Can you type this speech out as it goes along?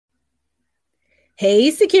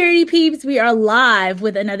Hey, security peeps. We are live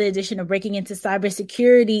with another edition of Breaking Into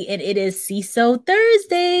Cybersecurity, and it is CISO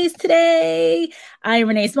Thursdays today. I am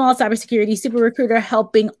Renee Small, cybersecurity super recruiter,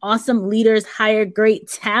 helping awesome leaders hire great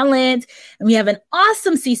talent. And we have an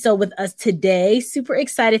awesome CISO with us today. Super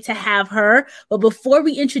excited to have her. But before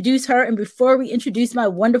we introduce her and before we introduce my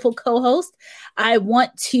wonderful co-host, I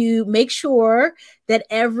want to make sure that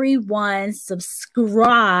everyone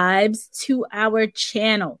subscribes to our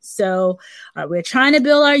channel. So we're trying to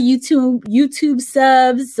build our YouTube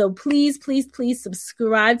subs. So please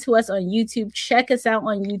subscribe to us on YouTube. Check us out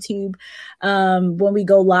on YouTube when we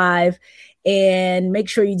go live, and make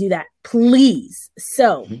sure you do that, please.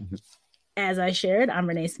 So as I shared, I'm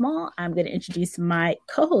Renee Small. I'm going to introduce my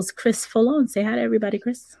co-host, Chris Folon. Say hi to everybody,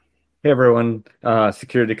 Chris. Hey everyone,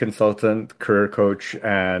 security consultant, career coach,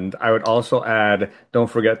 and I would also add, don't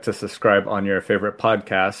forget to subscribe on your favorite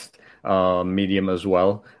podcast medium as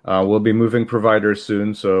well. We'll be moving providers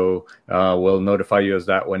soon, so we'll notify you as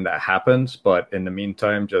that when that happens. But in the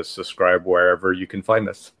meantime, just subscribe wherever you can find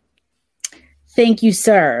us. Thank you,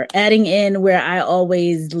 sir. Adding in where I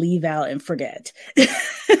always leave out and forget.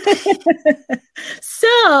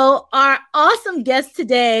 So our awesome guest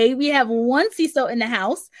today, we have one CISO in the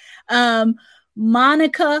house,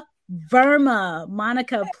 Monica Verma.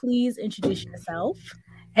 Monica, please introduce yourself.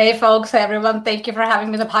 Hey folks, hey everyone. Thank you for having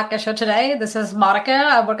me on the podcast show today. This is Monica.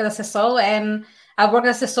 I work as a CISO, and I've worked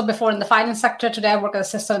as a CISO before in the finance sector. Today I work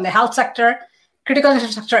as a CISO in the health sector, critical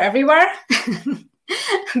infrastructure everywhere.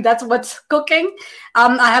 That's what's cooking.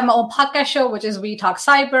 I have my own podcast show, which is We Talk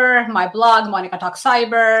Cyber, my blog, Monica Talk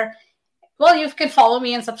Cyber. Well, you can follow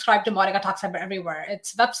me and subscribe to Monica Talk Cyber everywhere.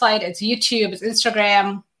 It's website, it's YouTube, it's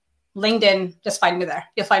Instagram, LinkedIn. Just find me there.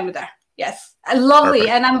 You'll find me there. Yes. Lovely.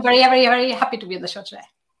 Perfect. And I'm very, very, very happy to be on the show today.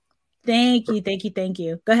 Thank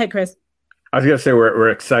you. Go ahead, Chris. I was going to say we're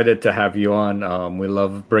excited to have you on. We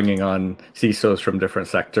love bringing on CISOs from different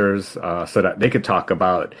sectors so that they could talk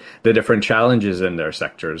about the different challenges in their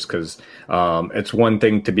sectors, because it's one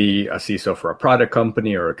thing to be a CISO for a product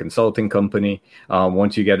company or a consulting company.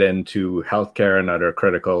 Once you get into healthcare and other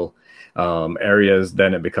critical areas,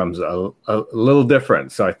 then it becomes a little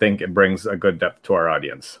different. So I think it brings a good depth to our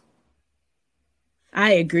audience.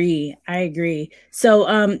 I agree.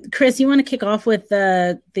 So, Chris, you want to kick off with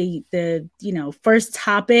the first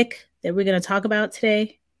topic that we're going to talk about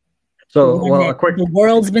today? So, the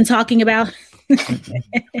world's been talking about.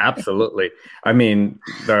 Absolutely. I mean,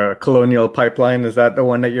 the Colonial Pipeline, is that the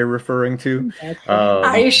one that you're referring to?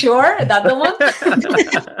 Are you sure? Is that the one?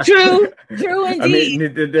 True indeed. I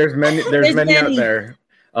mean, there's many out there.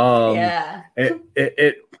 Yeah.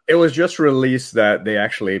 It was just released that they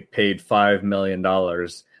actually paid $5 million.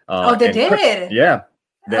 They did? Yeah.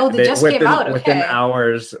 They just came out. Okay.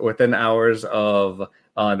 Within hours of the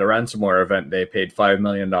ransomware event, they paid $5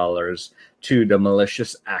 million to the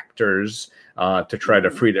malicious actors to try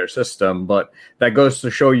to free their system. But that goes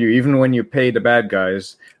to show you, even when you pay the bad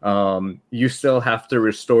guys, you still have to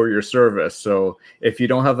restore your service. So if you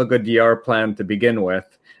don't have a good DR plan to begin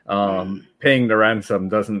with, paying the ransom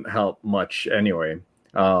doesn't help much anyway.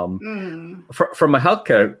 From a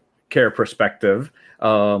healthcare perspective,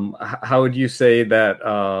 how would you say that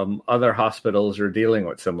other hospitals are dealing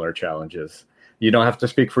with similar challenges? You don't have to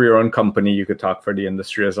speak for your own company. You could talk for the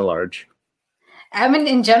industry as a large. I mean,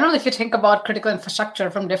 in general, if you think about critical infrastructure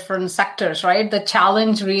from different sectors, right, the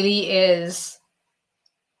challenge really is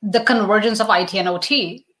the convergence of IT and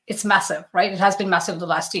OT. It's massive, right? It has been massive the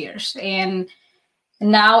last years. And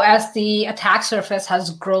now, as the attack surface has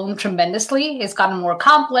grown tremendously, it's gotten more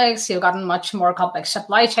complex. You've gotten much more complex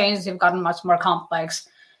supply chains. You've gotten much more complex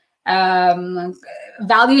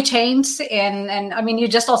value chains. And I mean, you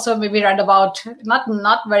just also maybe read about,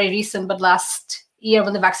 not very recent, but last year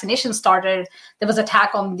when the vaccination started, there was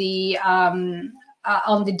attack on the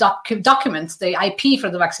documents, the IP for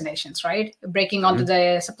the vaccinations, right? Breaking onto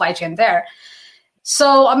the supply chain there.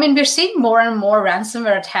 So, I mean, we're seeing more and more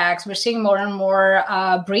ransomware attacks. We're seeing more and more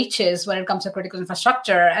breaches when it comes to critical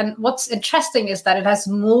infrastructure. And what's interesting is that it has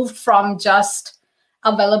moved from just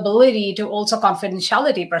availability to also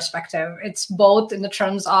confidentiality perspective. It's both in the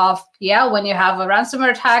terms of, when you have a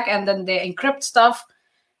ransomware attack and then they encrypt stuff,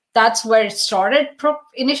 that's where it started.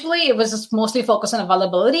 Initially, it was just mostly focused on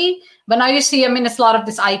availability. But now you see, I mean, it's a lot of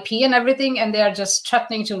this IP and everything, and they are just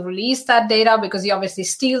threatening to release that data because you obviously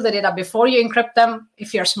steal the data before you encrypt them,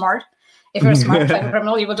 if you're smart. If you're a smart cyber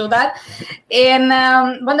criminal, you will do that. And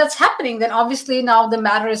when that's happening, then obviously now the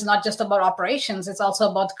matter is not just about operations. It's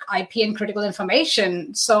also about IP and critical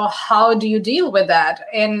information. So how do you deal with that?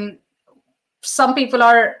 And some people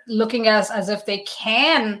are looking as if they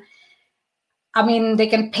can I mean, they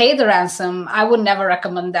can pay the ransom. I would never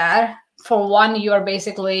recommend that. For one, you are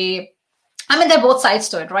basically, I mean, there are both sides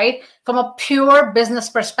to it, right? From a pure business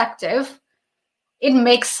perspective, it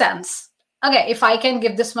makes sense. Okay, if I can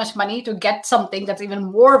give this much money to get something that's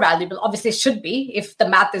even more valuable, obviously it should be, if the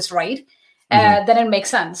math is right, then it makes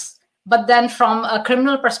sense. But then from a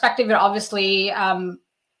criminal perspective, you're obviously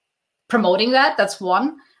promoting that. That's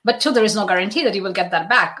one. But two, there is no guarantee that you will get that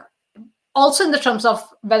back. Also, in the terms of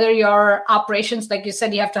whether your operations, like you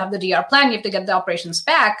said, you have to have the DR plan, you have to get the operations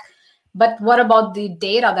back. But what about the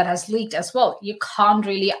data that has leaked as well? You can't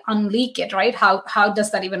really unleak it, right? How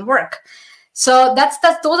does that even work? So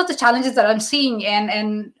those are the challenges that I'm seeing,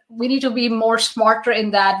 and we need to be more smarter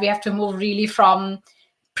in that. We have to move really from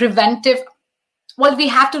preventive. Well, we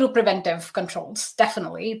have to do preventive controls,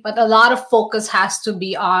 definitely, but a lot of focus has to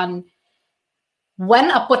be on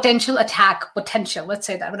when a potential attack, let's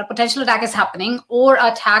say that, when a potential attack is happening or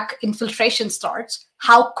attack infiltration starts,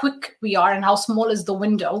 how quick we are and how small is the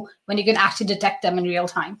window when you can actually detect them in real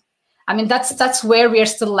time. I mean, that's where we are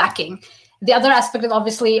still lacking. The other aspect is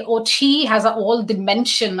obviously OT has a whole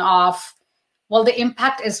dimension of, well, the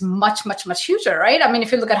impact is much, much, much huger, right? I mean,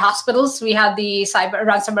 if you look at hospitals, we had the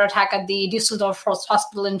ransomware attack at the Düsseldorf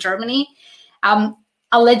Hospital in Germany.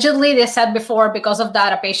 Allegedly, they said before, because of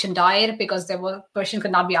that, a patient died because patient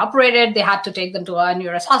could not be operated. They had to take them to a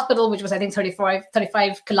nearest hospital, which was, I think,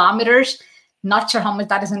 35 kilometers. Not sure how much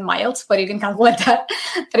that is in miles, but you can calculate that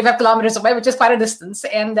 35 kilometers away, which is quite a distance.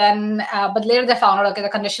 And then, but later they found out, okay, the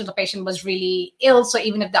condition of the patient was really ill. So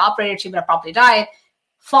even if they operated, she would have probably died.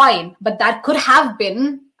 Fine. But that could have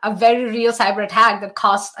been a very real cyber attack that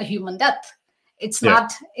caused a human death. It's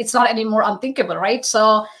not anymore unthinkable, right?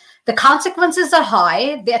 So the consequences are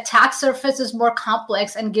high. The attack surface is more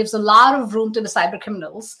complex and gives a lot of room to the cyber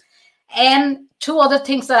criminals. And two other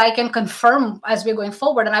things that I can confirm as we're going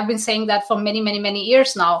forward, and I've been saying that for many, many, many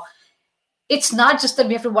years now, it's not just that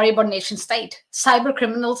we have to worry about nation state. Cyber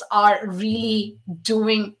criminals are really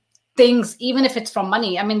doing things, even if it's from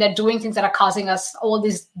money. I mean, they're doing things that are causing us all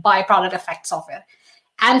these byproduct effects of it.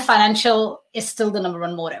 And financial is still the number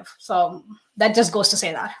one motive. So that just goes to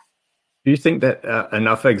say that. Do you think that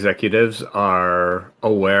enough executives are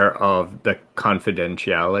aware of the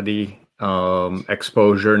confidentiality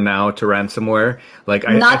exposure now to ransomware? Like,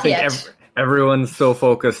 I think everyone's so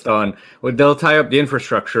focused on, well, they'll tie up the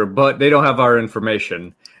infrastructure, but they don't have our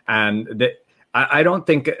information. And I don't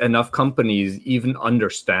think enough companies even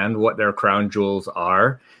understand what their crown jewels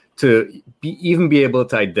are to even be able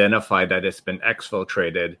to identify that it's been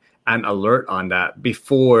exfiltrated and alert on that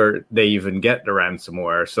before they even get the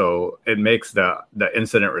ransomware. So it makes the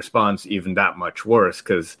incident response even that much worse,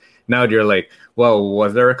 because now you're like, well,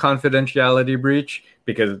 was there a confidentiality breach?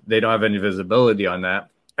 Because they don't have any visibility on that.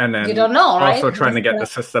 And then you don't know, right? Also trying to get the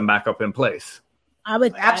system back up in place.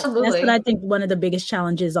 Absolutely. That's what I think one of the biggest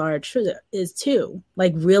challenges is too,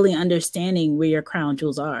 like really understanding where your crown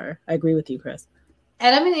jewels are. I agree with you, Chris.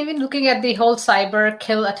 And I mean, even looking at the whole cyber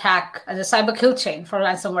kill attack, the cyber kill chain for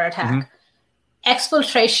ransomware attack,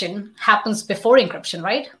 exfiltration happens before encryption,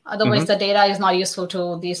 right? Otherwise, the data is not useful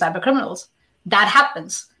to the cyber criminals. That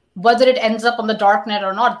happens. Whether it ends up on the darknet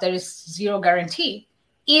or not, there is zero guarantee.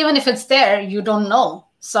 Even if it's there, you don't know.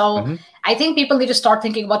 So I think people need to start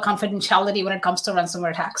thinking about confidentiality when it comes to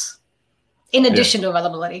ransomware attacks, in addition to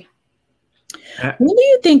availability. When do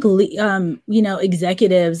you think,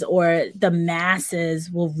 executives or the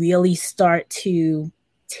masses will really start to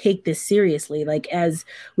take this seriously? Like, as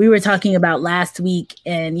we were talking about last week,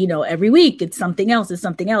 and, every week it's something else,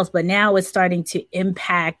 but now it's starting to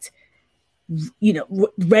impact,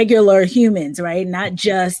 regular humans, right? Not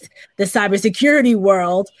just the cybersecurity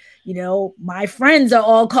world. My friends are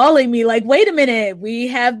all calling me like, wait a minute, we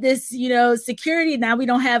have this, security. Now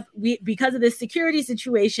because of this security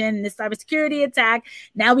situation, this cybersecurity attack,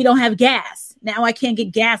 now we don't have gas. Now I can't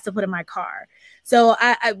get gas to put in my car. So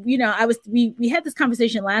we had this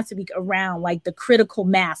conversation last week around like the critical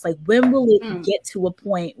mass, like when will it get to a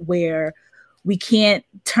point where we can't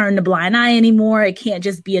turn the blind eye anymore? It can't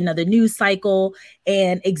just be another news cycle,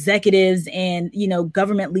 and executives and,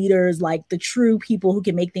 government leaders, like the true people who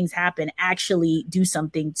can make things happen, actually do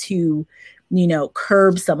something to,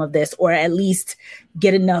 curb some of this, or at least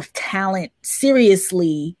get enough talent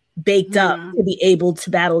seriously baked up to be able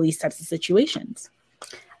to battle these types of situations.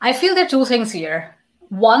 I feel there are two things here.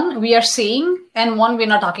 One, we are seeing, and one, we're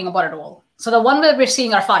not talking about at all. So the one that we're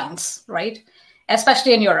seeing are fines, right?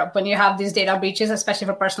 Especially in Europe, when you have these data breaches, especially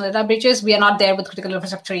for personal data breaches. We are not there with critical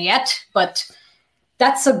infrastructure yet, but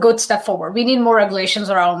that's a good step forward. We need more regulations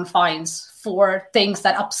around fines for things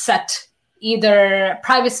that upset either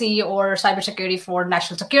privacy or cybersecurity for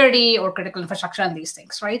national security or critical infrastructure and these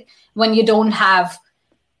things, right? When you don't have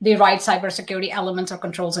the right cybersecurity elements or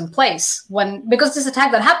controls in place. Because this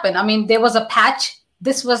attack that happened, I mean, there was a patch.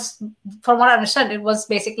 This was, from what I understand, it was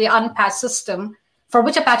basically an unpatched system for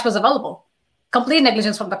which a patch was available. Complete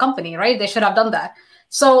negligence from the company, right? They should have done that.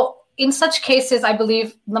 So in such cases, I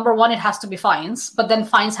believe, number one, it has to be fines, but then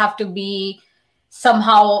fines have to be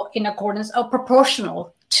somehow in accordance or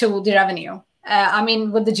proportional to the revenue. I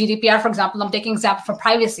mean, with the GDPR, for example, I'm taking example for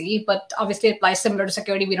privacy, but obviously it applies similar to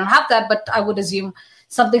security. We don't have that, but I would assume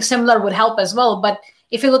something similar would help as well. But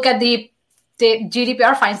if you look at the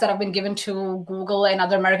GDPR fines that have been given to Google and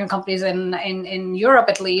other American companies in Europe,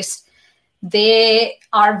 at least, they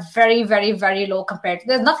are very, very, very low compared to,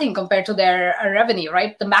 there's nothing compared to their revenue,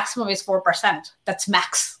 right? The maximum is 4%. That's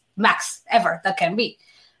max ever that can be.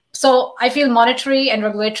 So I feel monetary and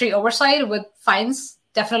regulatory oversight with fines,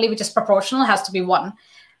 definitely, which is proportional, has to be one.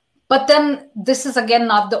 But then this is, again,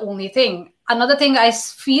 not the only thing. Another thing I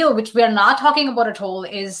feel, which we are not talking about at all,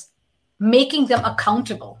 is making them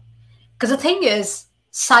accountable. Because the thing is,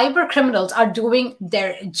 cyber criminals are doing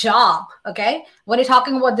their job, okay? When you're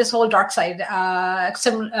talking about this whole dark side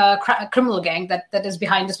criminal gang that is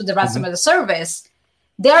behind this with the ransom as a service,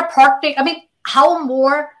 they are partnering. I mean, how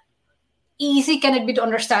more easy can it be to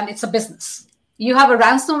understand it's a business? You have a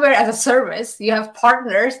ransomware as a service. You have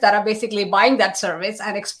partners that are basically buying that service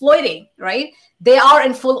and exploiting, right? They are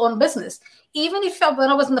in full-on business. Even if when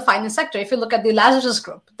I was in the finance sector, if you look at the Lazarus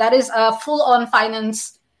Group, that is a full-on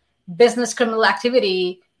finance business criminal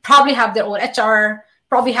activity, probably have their own HR,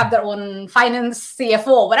 probably have their own finance,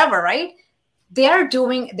 CFO, whatever, right? They are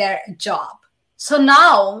doing their job. So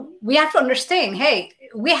now we have to understand, hey,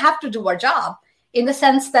 we have to do our job in the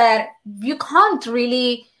sense that you can't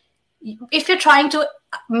really, if you're trying to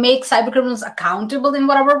make cybercriminals accountable in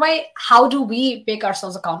whatever way, how do we make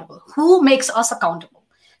ourselves accountable? Who makes us accountable?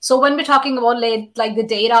 So when we're talking about like the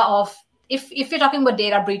data of, if you're talking about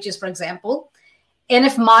data breaches, for example, and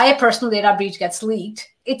if my personal data breach gets leaked,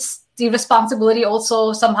 it's the responsibility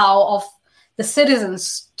also somehow of the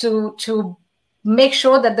citizens to make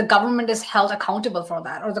sure that the government is held accountable for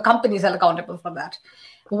that, or the company is held accountable for that.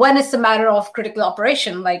 When it's a matter of critical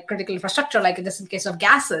operation, like critical infrastructure, like in this case of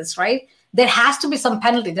gases, right? There has to be some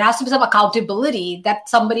penalty. There has to be some accountability that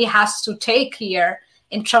somebody has to take here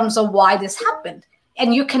in terms of why this happened.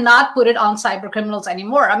 And you cannot put it on cyber criminals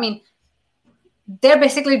anymore. I mean, they're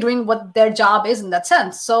basically doing what their job is in that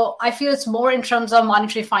sense. So I feel it's more in terms of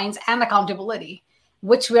monetary fines and accountability,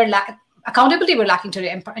 which we're lacking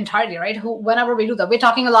today entirely, right? Whenever we do that, we're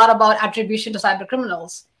talking a lot about attribution to cyber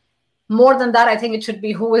criminals. More than that, I think it should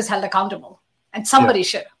be who is held accountable, and somebody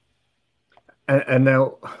should. And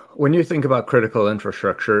now, when you think about critical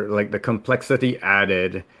infrastructure, like the complexity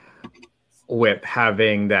added with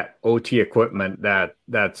having that OT equipment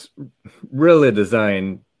that's really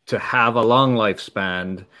designed to have a long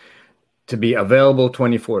lifespan, to be available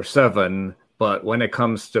 24/7, but when it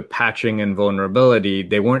comes to patching and vulnerability,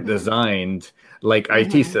 they weren't designed like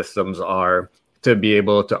IT systems are to be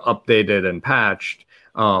able to update it and patched.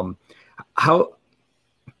 How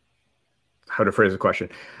to phrase the question?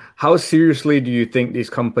 How seriously do you think these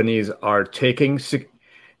companies are taking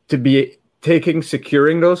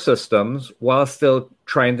securing those systems while still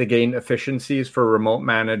trying to gain efficiencies for remote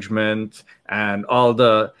management and all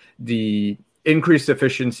the increased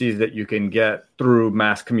efficiencies that you can get through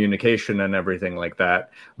mass communication and everything like that,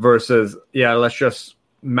 versus, let's just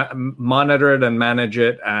monitor it and manage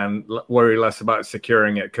it and worry less about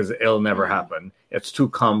securing it because it'll never happen. It's too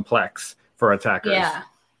complex for attackers.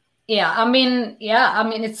 I mean,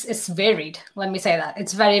 it's varied. Let me say that.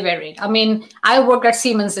 It's very varied. I mean, I worked at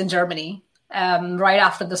Siemens in Germany right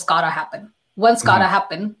after the SCADA happened. When SCADA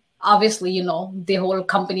happened, obviously, the whole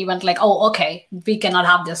company went like, oh, okay, we cannot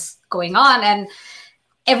have this going on. And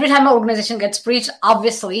every time an organization gets breached,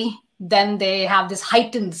 obviously, then they have this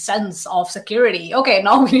heightened sense of security. Okay,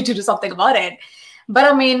 now we need to do something about it. But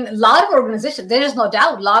I mean, a lot of organizations, there is no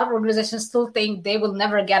doubt, a lot of organizations still think they will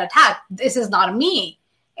never get attacked. This is not me.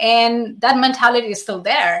 And that mentality is still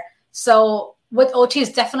there. So with OT,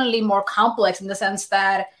 it's definitely more complex in the sense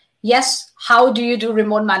that, yes, how do you do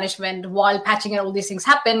remote management while patching and all these things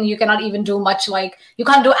happen? You cannot even do much, like you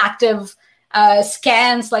can't do active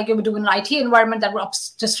scans like you would do in an IT environment that would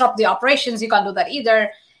disrupt the operations. You can't do that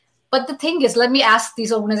either. But the thing is, let me ask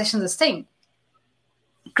these organizations this thing.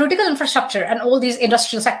 Critical infrastructure and all these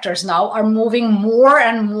industrial sectors now are moving more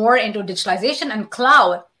and more into digitalization and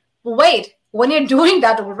cloud. Wait, when you're doing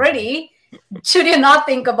that already, should you not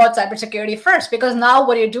think about cybersecurity first? Because now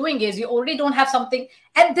what you're doing is you already don't have something.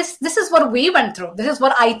 And this is what we went through. This is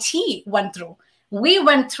what IT went through. We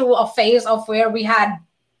went through a phase of where we had,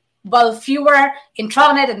 well, fewer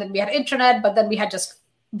intranet, and then we had intranet, but then we had just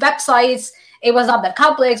websites. It was not that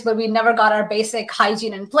complex, but we never got our basic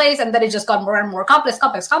hygiene in place. And then it just got more and more complex.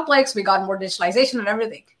 We got more digitalization and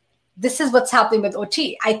everything. This is what's happening with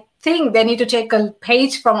OT. I think they need to take a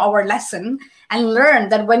page from our lesson and learn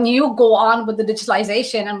that when you go on with the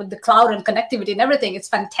digitalization and with the cloud and connectivity and everything, it's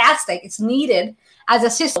fantastic. It's needed. As a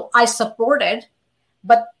CISO, I support it,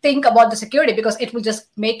 but think about the security because it will just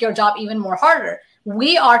make your job even more harder.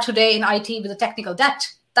 We are today in IT with a technical debt.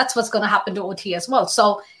 That's what's going to happen to OT as well.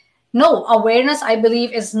 So no, awareness, I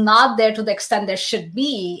believe, is not there to the extent there should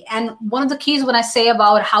be. And one of the keys when I say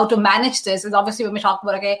about how to manage this is obviously when we talk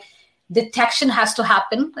about, okay, detection has to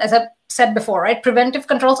happen, as I've said before, right? Preventive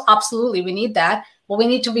controls, absolutely, we need that. But we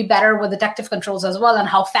need to be better with detective controls as well and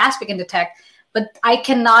how fast we can detect. But I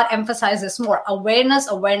cannot emphasize this more. Awareness.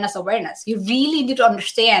 You really need to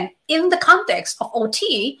understand in the context of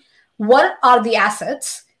OT, what are the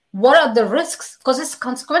assets? What are the risks? Because it's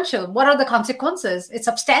consequential. What are the consequences? It's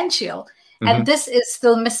substantial. Mm-hmm. And this is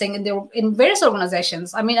still missing in various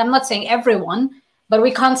organizations. I mean, I'm not saying everyone, but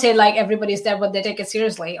we can't say like everybody's there, but they take it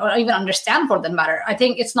seriously or even understand for that matter. I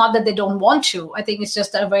think it's not that they don't want to. I think it's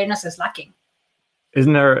just the awareness is lacking.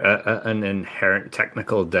 Isn't there an inherent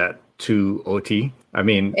technical debt to OT? I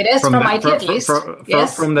mean, it is from IT at least.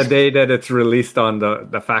 Yes. From the day that it's released on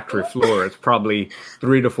the factory floor, it's probably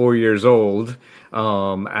 3 to 4 years old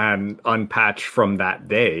and unpatched from that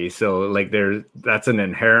day. So like that's an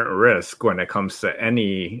inherent risk when it comes to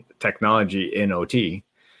any technology in OT.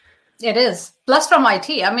 It is. Plus from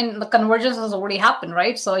IT. I mean, the convergence has already happened,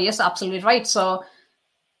 right? So yes, absolutely right. So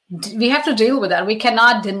we have to deal with that. We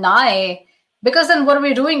cannot deny, because then what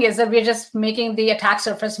we're doing is that we're just making the attack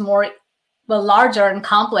surface more, well, larger and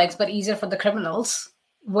complex, but easier for the criminals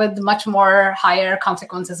with much more higher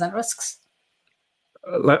consequences and risks.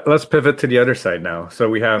 Let's pivot to the other side now. So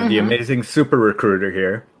we have the amazing super recruiter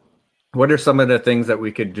here. What are some of the things that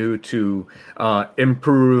we could do to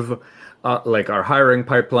improve like our hiring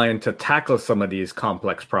pipeline to tackle some of these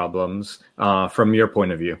complex problems from your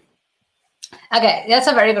point of view? Okay, that's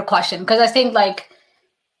a very good question, because I think like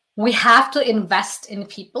we have to invest in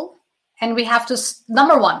people, and we have to,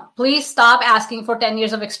 number one, please stop asking for 10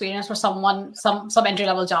 years of experience for someone, some entry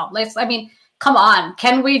level job. Come on,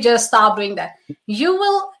 can we just stop doing that?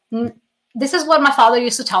 This is what my father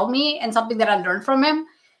used to tell me, and something that I learned from him.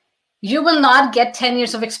 You will not get 10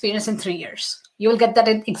 years of experience in 3 years. You will get that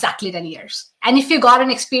in exactly 10 years. And if you got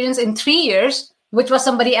an experience in 3 years, which was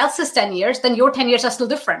somebody else's 10 years, then your 10 years are still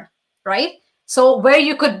different, right? So where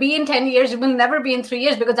you could be in 10 years, you will never be in 3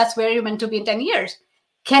 years, because that's where you're meant to be in 10 years.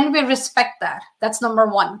 Can we respect that? That's number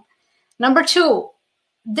one. Number two,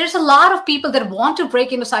 there's a lot of people that want to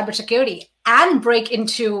break into cybersecurity and break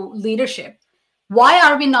into leadership. Why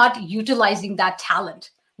are we not utilizing that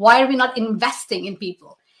talent? Why are we not investing in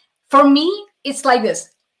people? For me, it's like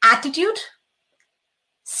this: attitude,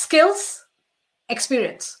 skills,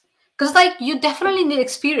 experience. Because like you definitely need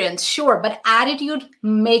experience, sure, but attitude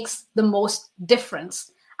makes the most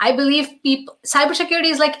difference. I believe cybersecurity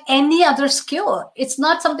is like any other skill. It's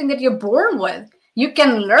not something that you're born with. You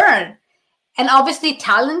can learn. And obviously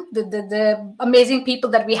talent, the amazing people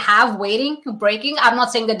that we have waiting, breaking, I'm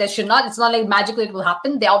not saying that they should not. It's not like magically it will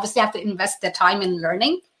happen. They obviously have to invest their time in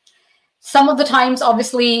learning. Some of the times,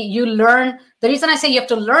 obviously, you learn. The reason I say you have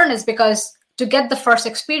to learn is because to get the first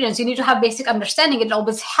experience, you need to have basic understanding. It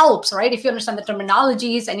always helps, right? If you understand the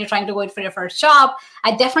terminologies and you're trying to go in for your first job,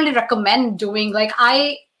 I definitely recommend doing, like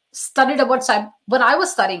I studied about cyber. When I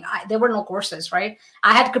was studying, there were no courses, right?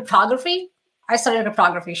 I had cryptography. I studied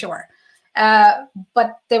cryptography, sure.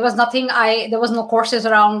 But there was no courses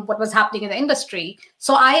around what was happening in the industry.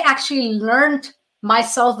 So I actually learned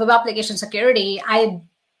myself web application security. I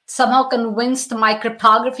somehow convinced my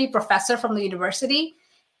cryptography professor from the university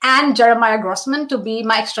and Jeremiah Grossman to be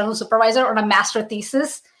my external supervisor on a master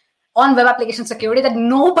thesis on web application security that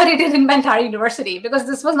nobody did in my entire university, because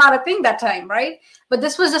this was not a thing that time, right? But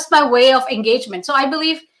this was just my way of engagement. So I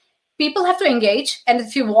believe people have to engage, and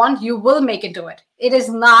if you want, you will make it do it. It is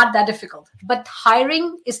not that difficult, but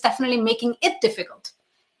hiring is definitely making it difficult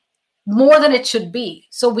more than it should be.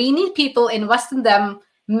 So we need people, invest in them,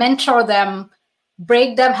 mentor them,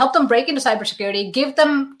 help them break into cybersecurity, give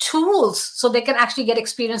them tools so they can actually get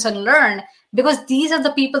experience and learn, because these are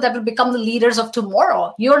the people that will become the leaders of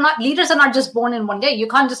tomorrow. Leaders are not just born in one day. You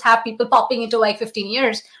can't just have people popping into like 15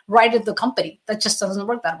 years right at the company. That just doesn't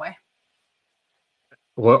work that way.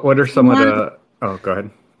 What are some of the... Oh, go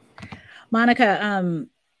ahead. Monica,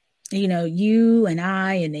 you and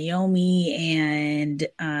I and Naomi and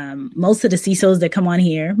most of the CISOs that come on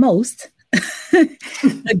here, most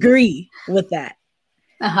agree with that.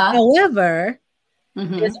 However,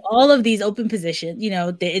 there's all of these open positions.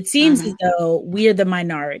 It seems as though we're the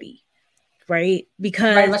minority, right?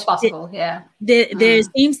 Because very much possible, there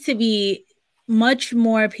seems to be much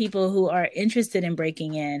more people who are interested in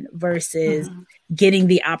breaking in versus getting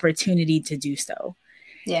the opportunity to do so.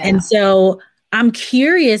 Yeah. And so I'm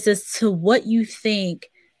curious as to what you think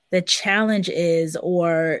the challenge is,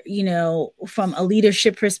 or, from a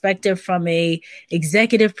leadership perspective, from a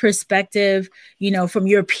executive perspective, from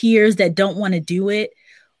your peers that don't want to do it.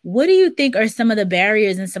 What do you think are some of the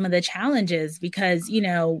barriers and some of the challenges? Because,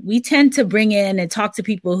 we tend to bring in and talk to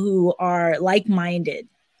people who are like-minded,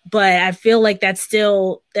 but I feel like that's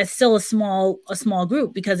still a small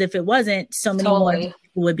group, because if it wasn't, so many more people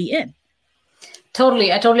would be in.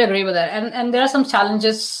 Totally. I totally agree with that. And there are some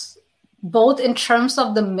challenges, both in terms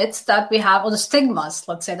of the myths that we have, or the stigmas,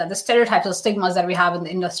 let's say that the stereotypes or stigmas that we have in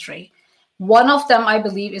the industry. One of them, I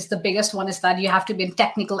believe, is the biggest one, is that you have to be a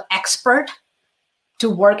technical expert to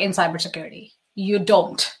work in cybersecurity. You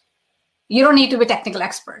don't need to be a technical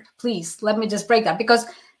expert. Please, let me just break that, because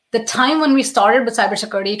the time when we started with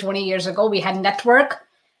cybersecurity 20 years ago, we had network.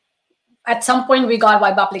 At some point we got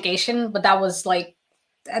web application, but that was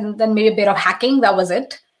and then maybe a bit of hacking. That was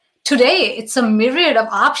it. Today, it's a myriad of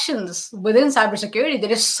options within cybersecurity.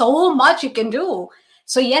 There is so much you can do.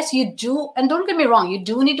 So yes, you do. And don't get me wrong, you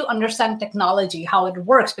do need to understand technology, how it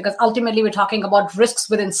works, because ultimately we're talking about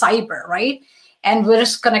risks within cyber, right? And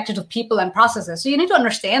risks connected to people and processes. So you need to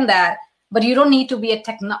understand that, but you don't need to be a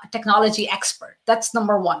technology expert. That's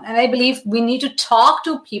number one. And I believe we need to talk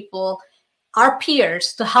to people, our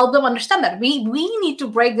peers, to help them understand that we need to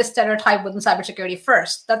break this stereotype within cybersecurity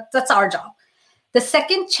first. That's our job. The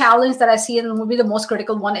second challenge that I see, and will be the most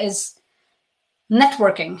critical one, is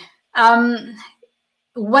networking.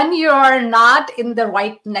 When you are not in the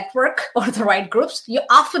right network or the right groups, you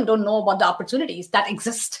often don't know about the opportunities that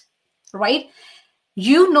exist, right?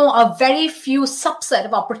 You know a very few subset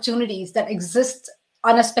of opportunities that exist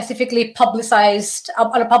on a specifically publicized,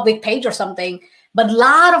 on a public page or something, but a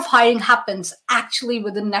lot of hiring happens actually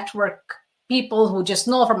within network, people who just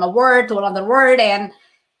know from a word to another word. And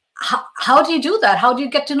how do you do that? How do you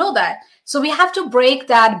get to know that? So we have to break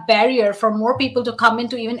that barrier for more people to come in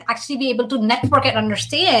to even actually be able to network and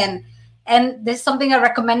understand. And this is something I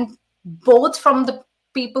recommend both from the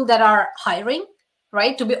people that are hiring,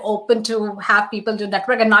 right? To be open to have people to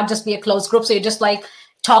network and not just be a closed group. So you just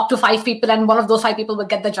talk to 5 people and one of those 5 people will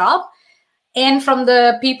get the job. And from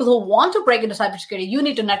the people who want to break into cybersecurity, you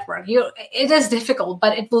need to network. It is difficult,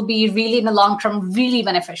 but it will be really in the long term, really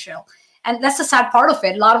beneficial. And that's the sad part of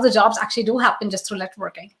it. A lot of the jobs actually do happen just through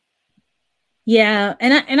networking. Yeah.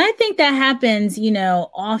 And I think that happens,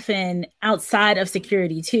 often outside of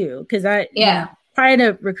security too. Because prior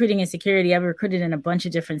to recruiting in security, I've recruited in a bunch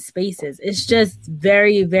of different spaces. It's just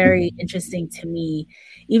very, very interesting to me.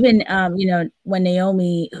 Even, when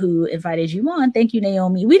Naomi, who invited you on, thank you,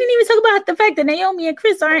 Naomi. We didn't even talk about the fact that Naomi and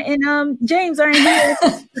Chris aren't, and James aren't here.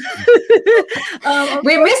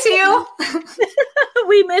 We miss you.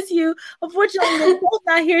 We miss you. Unfortunately, they're both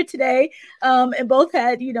not here today, and both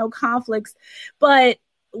had, conflicts. But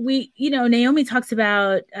Naomi talks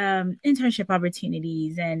about internship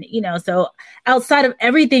opportunities, and so outside of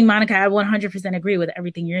everything, Monica, I 100% agree with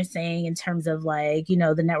everything you're saying in terms of the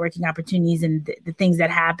networking opportunities and the things that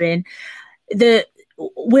happen.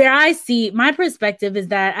 Where I see my perspective is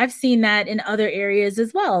that I've seen that in other areas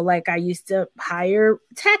as well. Like I used to hire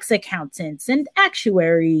tax accountants and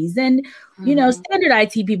actuaries and standard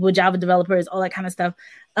IT people, Java developers, all that kind of stuff.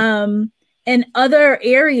 And other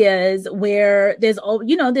areas where there's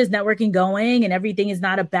networking going and everything is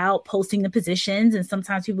not about posting the positions. And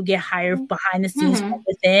sometimes people get hired behind the scenes from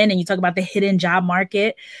within, and you talk about the hidden job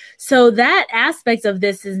market. So that aspect of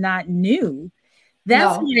this is not new.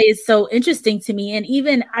 That's why it's so interesting to me. And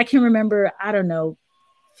even I can remember,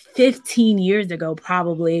 15 years ago,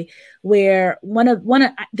 probably, where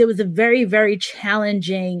there was a very, very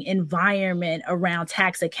challenging environment around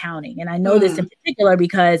tax accounting. And I know this in particular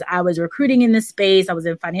because I was recruiting in this space. I was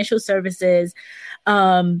in financial services,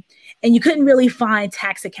 and you couldn't really find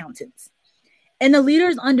tax accountants. And the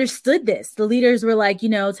leaders understood this. The leaders were like,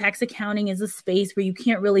 tax accounting is a space where you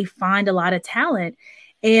can't really find a lot of talent.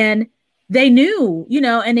 And they knew,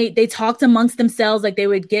 and they talked amongst themselves, like they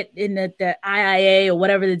would get in the IIA or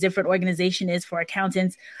whatever the different organization is for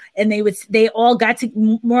accountants. And they all got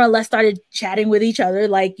to more or less started chatting with each other,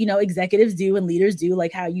 like, executives do and leaders do,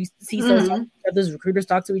 like how you see those recruiters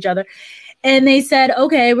talk to each other. And they said,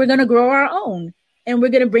 okay, we're going to grow our own. And we're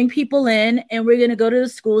going to bring people in and we're going to go to the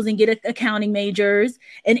schools and get accounting majors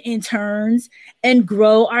and interns and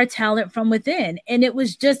grow our talent from within. And it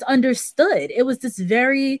was just understood. It was this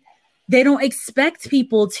they don't expect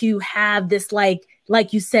people to have this, like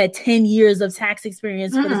you said, 10 years of tax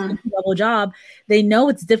experience for this level job. They know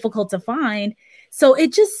it's difficult to find. So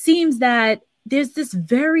it just seems that there's this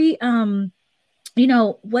very,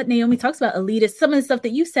 what Naomi talks about, elitist, some of the stuff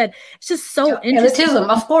that you said, it's just so interesting. Elitism,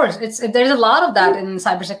 of course. There's a lot of that in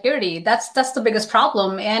cybersecurity. That's the biggest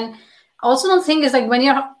problem. And also the thing is, like, when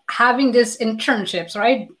you're having these internships,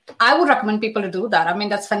 right? I would recommend people to do that. I mean,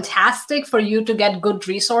 that's fantastic for you to get good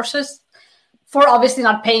resources for obviously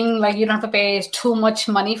not paying, like you don't have to pay too much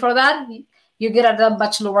money for that. You get at a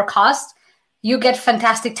much lower cost. You get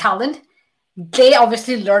fantastic talent. They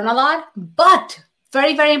obviously learn a lot, but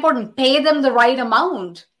very, very important, pay them the right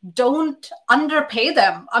amount. Don't underpay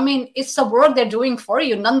them. I mean, it's the work they're doing for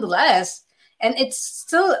you nonetheless. And it's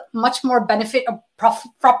still much more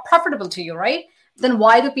profitable to you, right? Then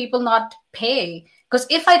why do people not pay? Because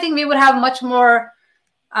if I think we would have much more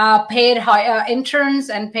paid interns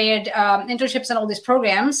and paid internships and all these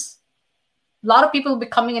programs, a lot of people would be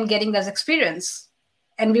coming and getting this experience.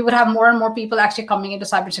 And we would have more and more people actually coming into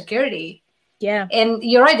cybersecurity. Yeah. And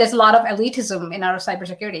you're right, there's a lot of elitism in our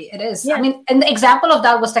cybersecurity. It is. Yeah. I mean, and the example of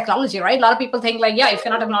that was technology, right? A lot of people think like, if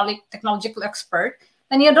you're not a technological expert,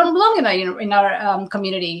 then you don't belong in our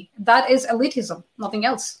community. That is elitism, nothing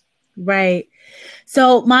else. Right.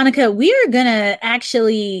 So, Monica, we are going to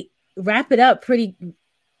actually wrap it up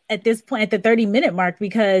at this point, at the 30-minute mark,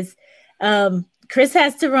 because Chris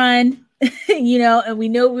has to run, and we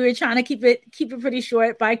know we were trying to keep it pretty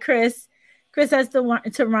short by Chris. Chris has to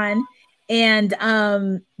run.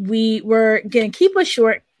 And we were going to keep a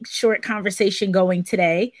short conversation going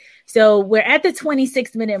today. So we're at the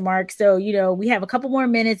 26-minute mark. So, we have a couple more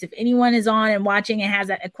minutes. If anyone is on and watching and has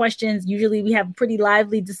questions, usually we have a pretty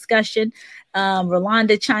lively discussion.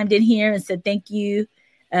 Rolanda chimed in here and said, thank you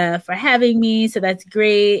for having me. So that's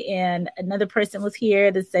great. And another person was here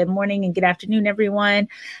that said morning and good afternoon, everyone.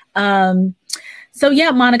 So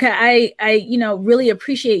yeah, Monica, I really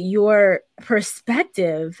appreciate your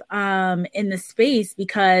perspective in the space,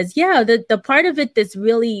 because the part of it that's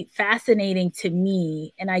really fascinating to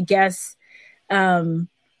me, and I guess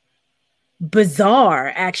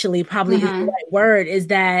bizarre actually probably is the right word, is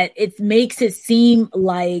that it makes it seem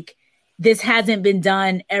like this hasn't been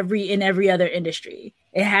done in every other industry.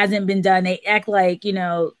 It hasn't been done. They act like,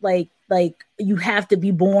 like you have to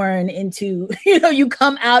be born into, you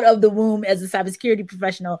come out of the womb as a cybersecurity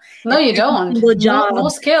professional. No, you don't. No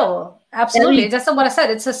skill. Absolutely. That's what I said.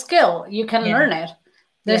 It's a skill. You can learn it.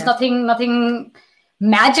 There's nothing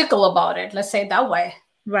magical about it. Let's say it that way.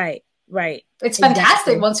 Right. It's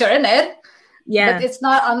fantastic once you're in it. Yeah. But it's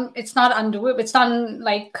not undoable. It's not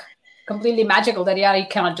like completely magical that, you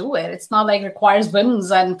cannot do it. It's not like requires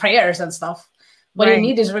whims and prayers and stuff. What you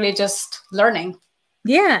need is really just learning.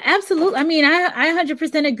 Yeah, absolutely. I mean, I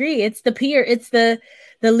 100% agree. It's the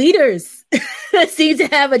leaders that seem to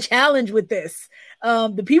have a challenge with this.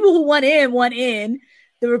 The people who want in.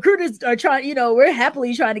 The recruiters are trying, we're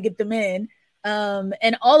happily trying to get them in.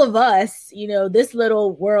 And all of us, this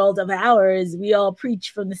little world of ours, we all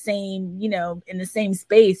preach from the same, in the same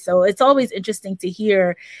space. So it's always interesting to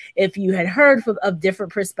hear if you had heard of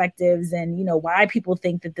different perspectives and, why people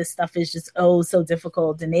think that this stuff is just, so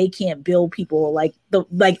difficult and they can't build people like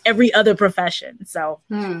every other profession. So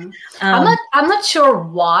I'm not sure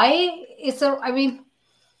why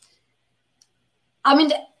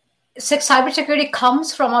cybersecurity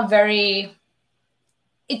comes from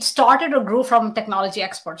it started or grew from technology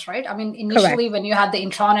experts, right? I mean, initially when you had the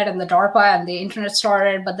intranet and the DARPA and the internet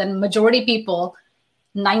started, but then majority people,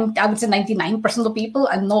 I would say 99% of the people,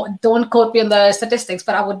 and don't quote me on the statistics,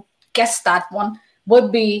 but I would guess that one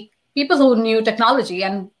would be people who knew technology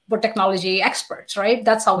and were technology experts, right?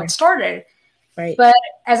 That's how it started. Right. But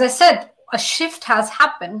as I said, a shift has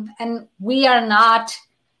happened and we are not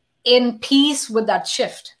in peace with that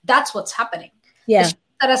shift. That's what's happening. Yeah.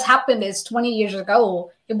 That has happened is 20 years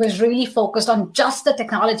ago, it was really focused on just the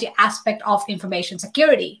technology aspect of information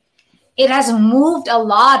security. It has moved a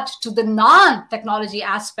lot to the non-technology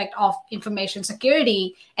aspect of information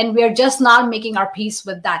security, and we're just not making our peace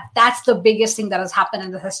with that. That's the biggest thing that has happened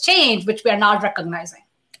and that has changed, which we are not recognizing.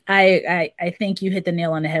 I think you hit the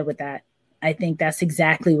nail on the head with that. I think that's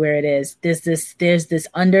exactly where it is. There's this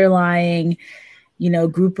underlying,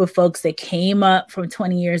 group of folks that came up from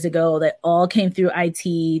 20 years ago that all came through IT.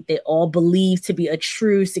 They all believe to be a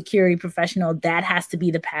true security professional. That has to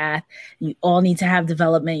be the path. You all need to have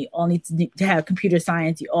development. You all need to have computer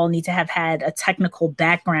science. You all need to have had a technical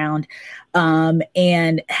background,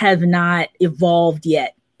 and have not evolved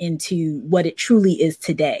yet into what it truly is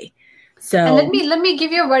today. So, and let me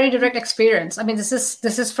give you a very direct experience. I mean, this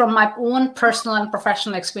is from my own personal and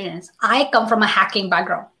professional experience. I come from a hacking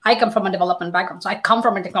background. I come from a development background. So I come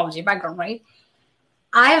from a technology background, right?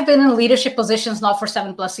 I have been in leadership positions now for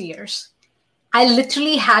 7+ years. I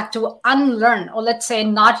literally had to unlearn, or let's say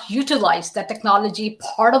not utilize the technology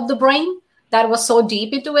part of the brain that was so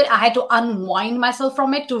deep into it. I had to unwind myself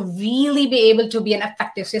from it to really be able to be an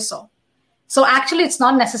effective CISO. So actually, it's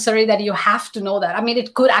not necessary that you have to know that. I mean,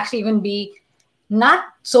 it could actually even be not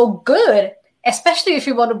so good, especially if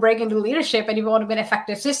you want to break into leadership and you want to be an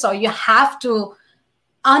effective CISO. You have to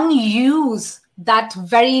unuse that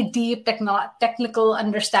very deep technical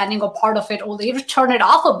understanding or part of it, or you have to turn it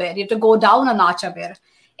off a bit. You have to go down a notch a bit.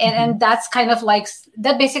 And that's kind of like,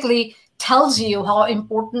 that basically tells you how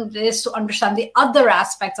important it is to understand the other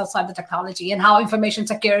aspects outside the technology, and how information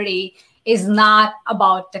security is not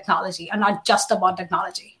about technology, and not just about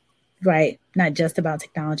technology. Right. Not just about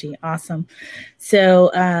technology. Awesome.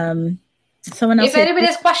 So someone else. If anybody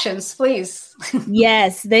has questions, please.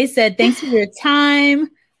 Yes. They said, thanks for your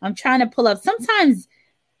time. I'm trying to pull up sometimes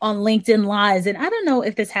on LinkedIn Lives. And I don't know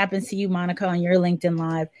if this happens to you, Monica, on your LinkedIn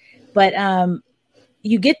Live, but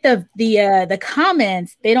you get the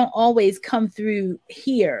comments. They don't always come through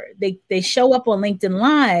here. They show up on LinkedIn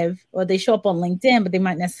Live, or they show up on LinkedIn, but they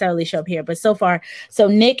might necessarily show up here. But so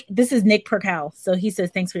Nick, this is Nick Percal. So he says,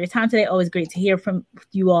 thanks for your time today. Always great to hear from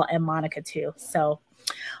you all, and Monica too. So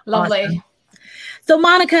lovely. Awesome. So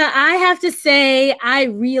Monica, I have to say, I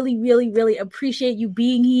really, really, really appreciate you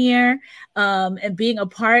being here, and being a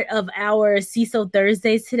part of our CISO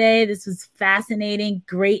Thursdays today. This was fascinating,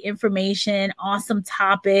 great information, awesome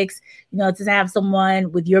topics. To have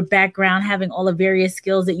someone with your background, having all the various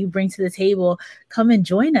skills that you bring to the table, come and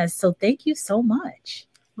join us. So thank you so much.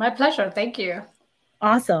 My pleasure. Thank you.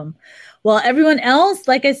 Awesome. Well, everyone else,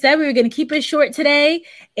 like I said, we were going to keep it short today,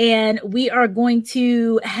 and we are going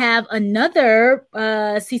to have another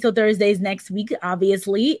CISO Thursdays next week,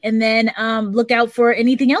 obviously, and then look out for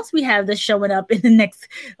anything else we have that's showing up in the next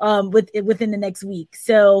within the next week.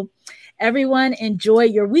 So, everyone, enjoy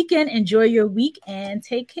your weekend, enjoy your week, and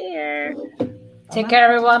take care. Take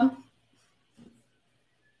care, everyone.